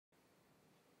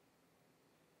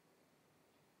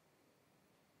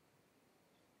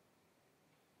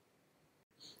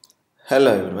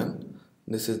Hello everyone,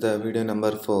 this is the video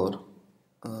number 4,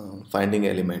 finding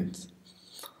elements.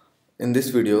 In this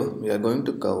video we are going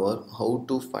to cover how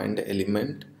to find the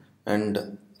element,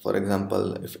 and for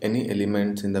example if any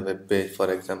elements in the web page,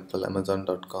 for example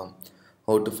amazon.com,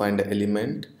 how to find the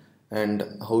element and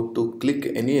how to click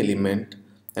any element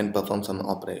and perform some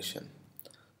operation.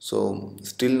 So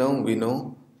still now we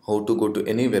know how to go to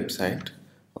any website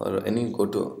or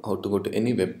how to go to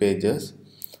any web pages.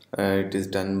 It is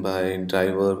done by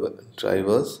driver.navigate.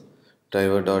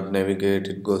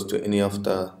 It goes to any of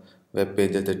the web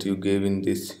pages that you gave in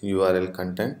this URL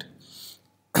content.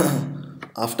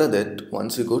 After that,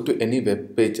 once you go to any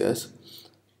web pages,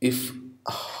 if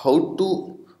how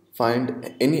to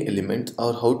find any element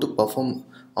or how to perform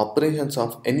operations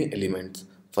of any elements.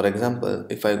 For example,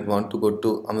 if I want to go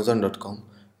to amazon.com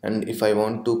and if I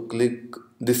want to click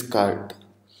this card,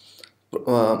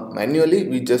 manually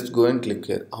we just go and click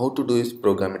here. How to do is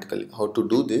programmatically. How to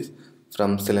do this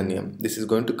from Selenium. This is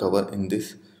going to cover in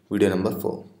this video number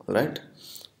 4. Alright.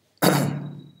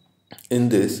 In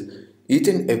this, each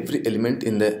and every element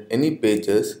in the any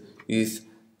pages is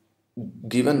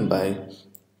given by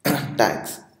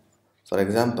tags. For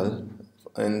example,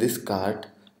 in this card,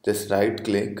 just right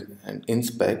click and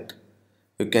inspect.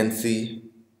 You can see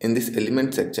in this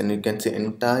element section, you can see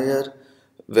entire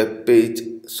web page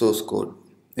source code.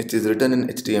 It is written in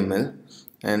HTML,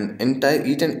 and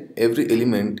each and every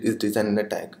element is designed in a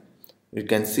tag. You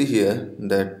can see here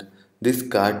that this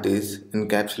card is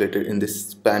encapsulated in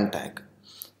this span tag.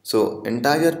 So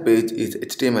entire page is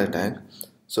HTML tag.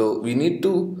 So we need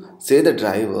to say the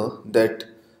driver that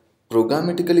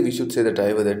programmatically we should say the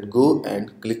driver that go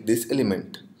and click this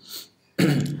element.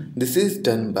 This is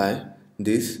done by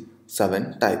these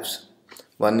 7 types.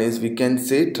 One is we can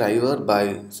say driver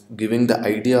by giving the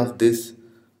ID of this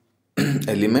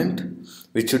element,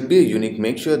 which should be unique.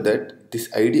 Make sure that this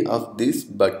ID of this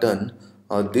button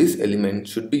or this element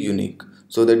should be unique,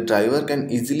 so that driver can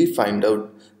easily find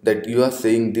out that you are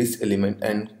saying this element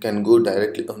and can go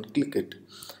directly and click it.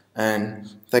 And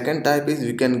second type is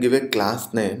we can give a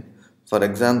class name. For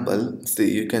example, see,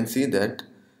 you can see that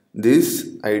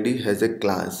this ID has a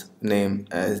class name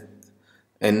as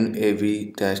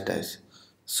nav-.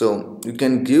 So you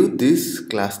can give this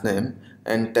class name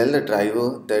and tell the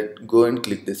driver that go and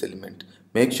click this element.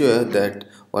 Make sure that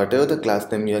whatever the class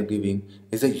name you are giving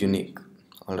is a unique.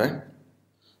 Alright.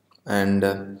 And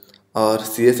or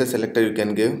CSS selector you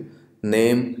can give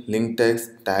name, link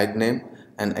text, tag name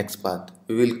and Xpath.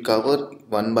 We will cover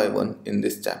one by one in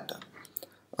this chapter.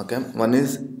 Okay, one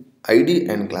is ID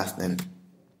and class name.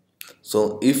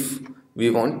 So if we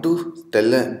want to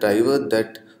tell a driver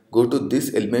that go to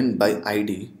this element by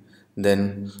ID,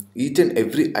 then each and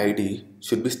every ID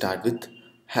should be start with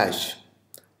hash.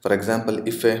 For example,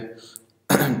 if a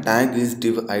tag is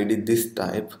div ID this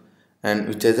type and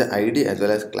which has an ID as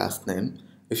well as class name,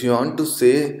 if you want to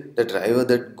say the driver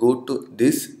that go to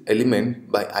this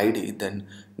element by ID, then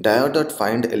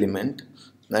driver.find element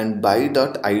and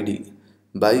by.id.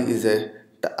 By is a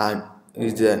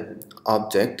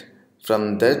object.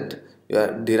 From that you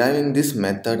are deriving this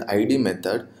method, ID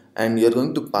method, and you are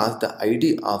going to pass the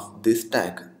ID of this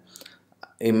tag,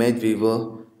 image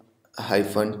viewer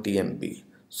 -tmp.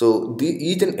 So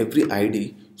each and every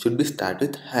ID should be start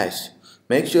with hash.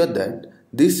 Make sure that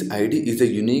this ID is a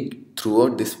unique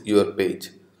throughout this your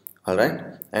page. Alright,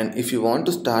 and if you want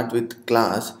to start with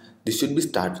class, this should be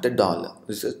start with a dollar.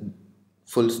 This is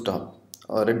full stop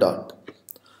or a dot.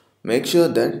 Make sure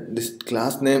that this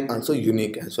class name also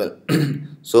unique as well.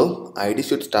 So ID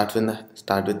should start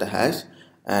with the hash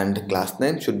and class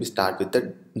name should be start with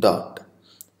the dot.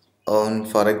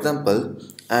 For example,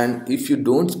 and if you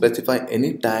don't specify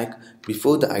any tag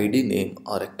before the ID name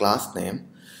or a class name,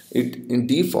 in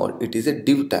default it is a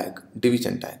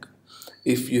division tag.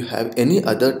 If you have any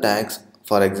other tags,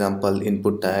 for example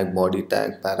input tag, body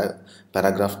tag,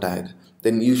 paragraph tag,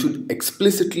 then you should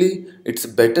explicitly, it's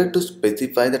better to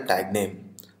specify the tag name.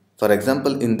 For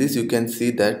example, in this you can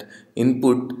see that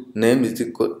input name is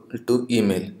equal to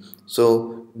email. So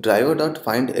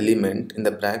driver.find element in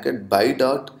the bracket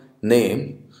by.name.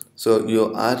 So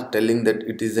you are telling that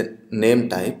it is a name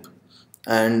type,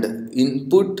 and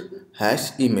input hash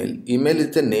email. Email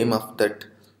is the name of that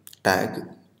tag,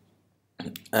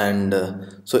 and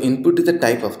so input is the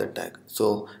type of the tag.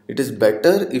 So it is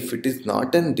better if it is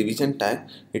not a division tag,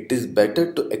 it is better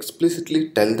to explicitly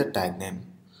tell the tag name.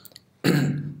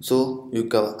 So you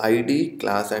cover ID,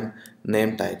 class and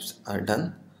name types are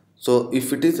done. So if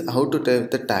it is how to tell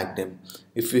the tag name,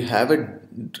 if you have a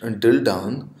drill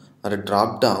down or a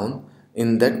drop down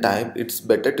in that type, it's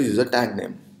better to use a tag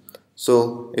name.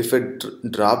 So if a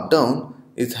drop down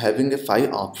is having a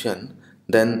 5 option,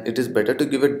 then it is better to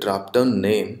give a drop down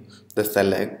name, the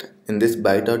select, in this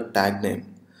by dot tag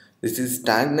name. This is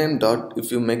tag name dot,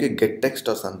 if you make a get text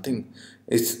or something,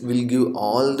 it will give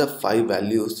all the 5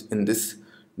 values in this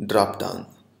drop down.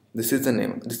 This is the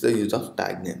name, this is the use of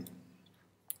tag name.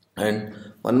 And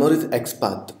one more is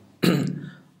Xpath.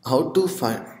 How to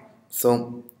find,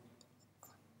 so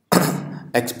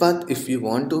Xpath, if you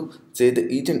want to say the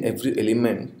each and every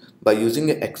element by using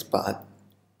a Xpath,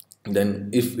 then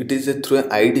if it is a through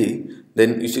an ID,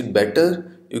 then you should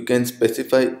better, you can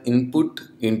specify input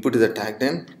is a tag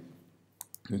name,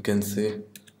 you can say,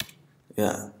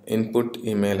 yeah, input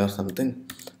email or something,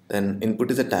 then input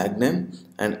is a tag name,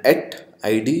 and at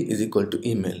ID is equal to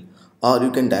email, or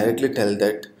you can directly tell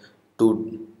that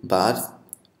to bar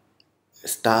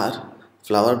star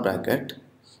flower bracket,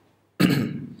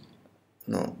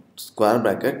 no, square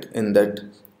bracket, in that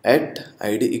at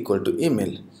id equal to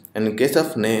email. And in case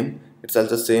of name, it's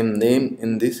also same name.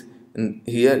 In this, in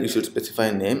here you should specify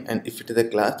name, and if it is a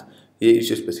class, here you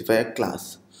should specify a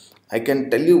class. I can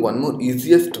tell you one more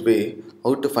easiest way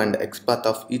how to find the XPath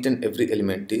of each and every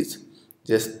element is,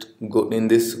 just go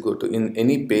to in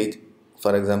any page,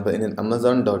 for example in an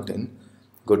amazon.in,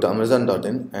 go to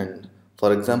amazon.in, and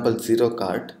for example zero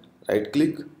cart, right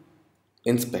click,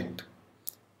 inspect.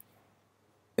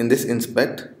 In this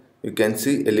inspect, you can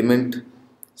see element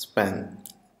span.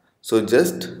 So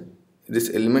just this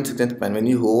element section span, when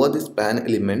you hover this span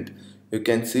element, you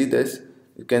can see this,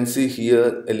 you can see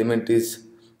here element is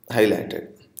highlighted.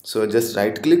 So just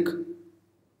right click,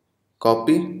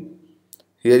 copy.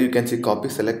 Here you can see copy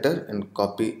selector and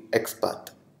copy XPath.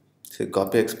 See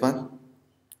copy XPath,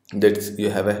 that's you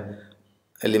have a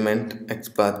element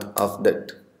XPath of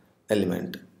that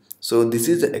element. So this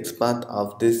is the XPath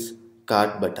of this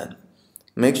cart button.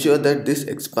 Make sure that this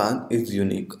XPath is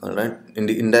unique. Alright,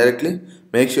 indirectly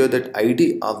make sure that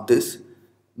ID of this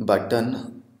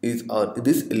button is, or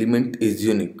this element is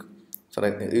unique.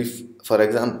 For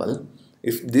example,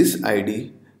 if this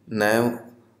ID now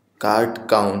cart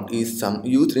count is some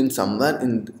used in somewhere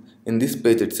in this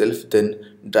page itself,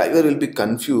 then driver will be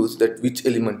confused that which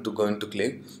element to going to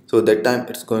click, so that time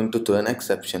it's going to throw an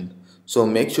exception. So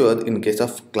make sure in case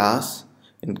of class,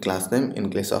 in class name, in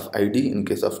case of ID, in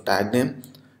case of tag name,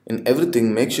 in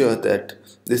everything make sure that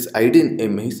this ID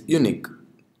name is unique.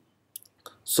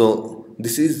 So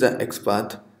this is the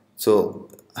XPath. So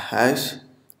hash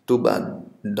two bar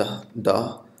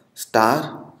the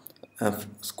star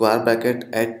square bracket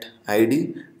at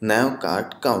ID now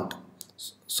cart count.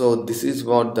 So this is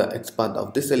what the XPath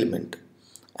of this element.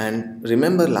 And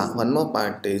remember one more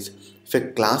part is, if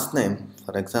a class name,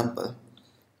 for example,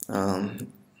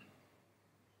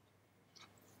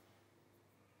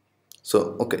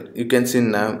 so okay, you can see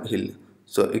now hill.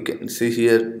 So you can see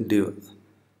here div.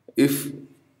 If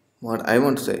what I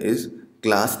want to say is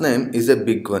class name is a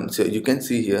big one, so you can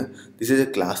see here this is a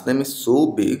class name is so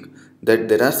big that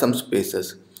there are some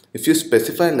spaces. If you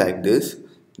specify like this,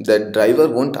 that driver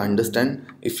won't understand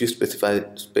if you specify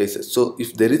spaces. So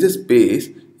if there is a space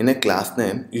in a class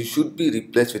name, you should be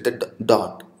replaced with a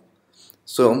dot.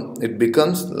 So it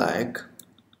becomes like,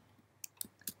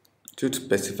 should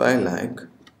specify like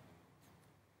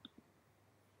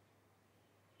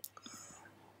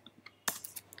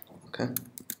okay,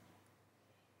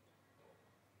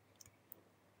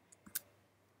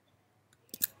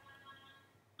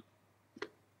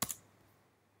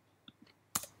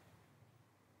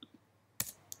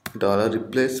 dollar,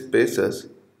 replace spaces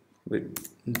with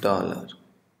dollar.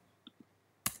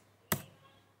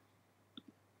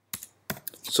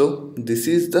 So this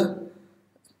is the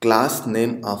class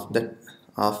name of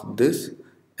this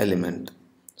element.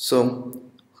 So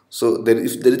there,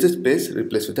 if there is a space,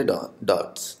 replace with the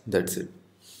dots, that's it.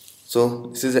 So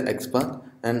this is the XPath,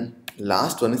 and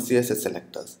last one is CSS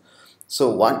selectors. So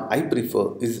what I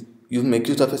prefer is you make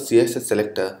use of a CSS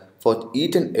selector for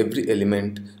each and every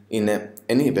element in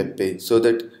any web page, so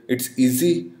that it's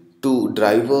easy to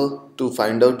driver to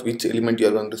find out which element you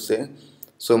are going to say.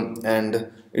 So,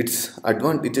 and its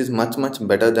advantage is much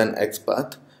better than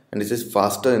XPath, and it is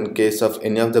faster in case of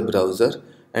any of the browser,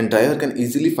 and driver can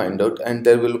easily find out, and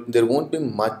there won't be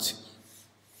much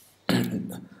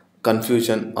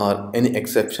confusion or any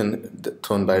exception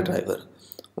thrown by driver.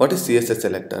 What is CSS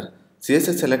selector?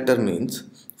 CSS selector means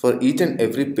for each and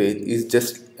every page is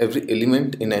just every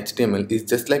element in HTML is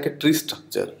just like a tree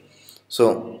structure.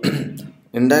 So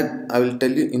in that I will tell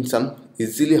you in some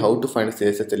easily how to find a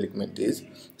CSS element is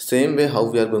same way how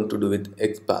we are going to do with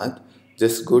XPath.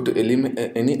 Just go to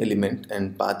any element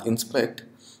and path inspect,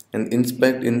 and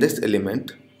inspect in this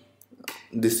element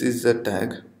this is the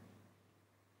tag,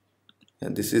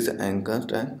 and this is the anchor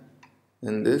tag,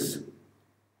 and this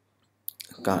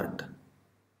cart.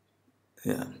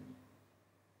 Yeah,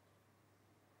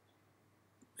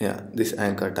 this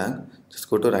anchor tag. Just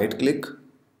go to right click,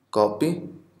 copy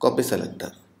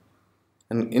selector,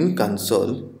 and in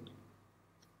console,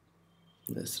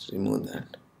 let's remove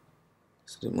that.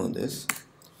 Let's remove this.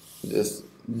 Just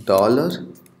dollar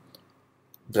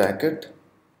bracket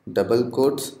double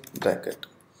quotes bracket.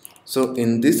 So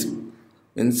in this,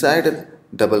 inside a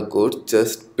double quotes,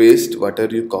 just paste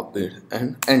whatever you copied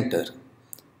and enter.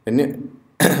 When you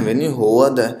when you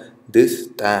hover this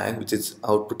tag, which is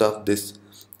output of this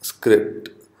script,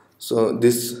 so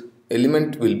this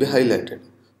element will be highlighted.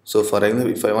 So for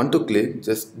example, if I want to click,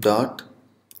 just dot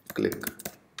click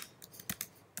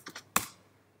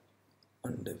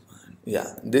undefined.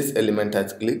 Yeah, this element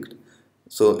has clicked,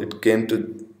 so it came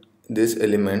to this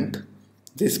element,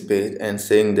 this page, and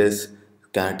saying this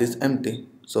cat is empty.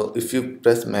 So if you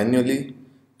press manually,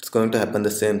 it's going to happen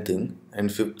the same thing, and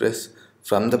if you press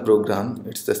from the program,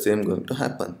 it's the same going to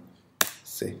happen.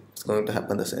 See, it's going to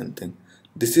happen the same thing.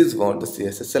 This is what the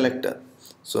CSS selector.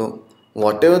 So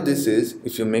whatever this is,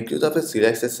 if you make use of a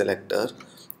CSS selector,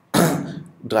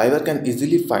 driver can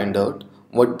easily find out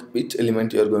which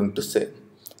element you are going to say.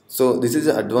 So this is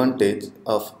the advantage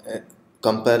of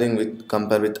compare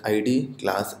with ID,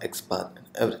 class, Xpath, and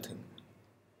everything.